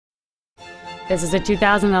This is a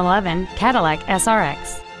 2011 Cadillac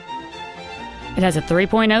SRX. It has a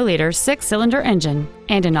 3.0-liter 6-cylinder engine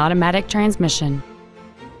and an automatic transmission.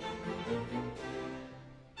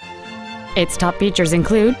 Its top features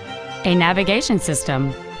include a navigation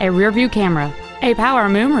system, a rear-view camera, a power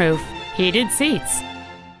moonroof, heated seats,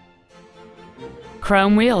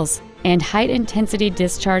 chrome wheels, and high-intensity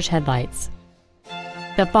discharge headlights.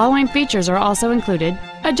 The following features are also included: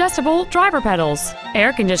 adjustable driver pedals,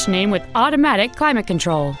 air conditioning with automatic climate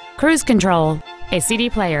control, cruise control, a CD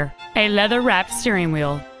player, a leather-wrapped steering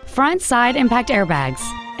wheel, front side impact airbags,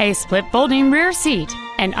 a split folding rear seat,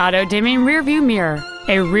 an auto-dimming rear-view mirror,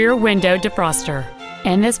 a rear window defroster,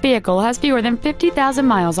 and this vehicle has fewer than 50,000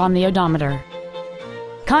 miles on the odometer.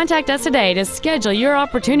 Contact us today to schedule your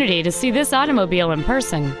opportunity to see this automobile in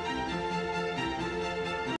person.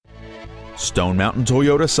 Stone Mountain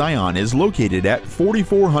Toyota Scion is located at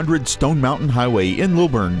 4400 Stone Mountain Highway in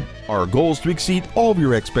Lilburn. Our goal is to exceed all of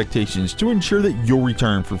your expectations to ensure that you'll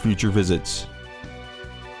return for future visits.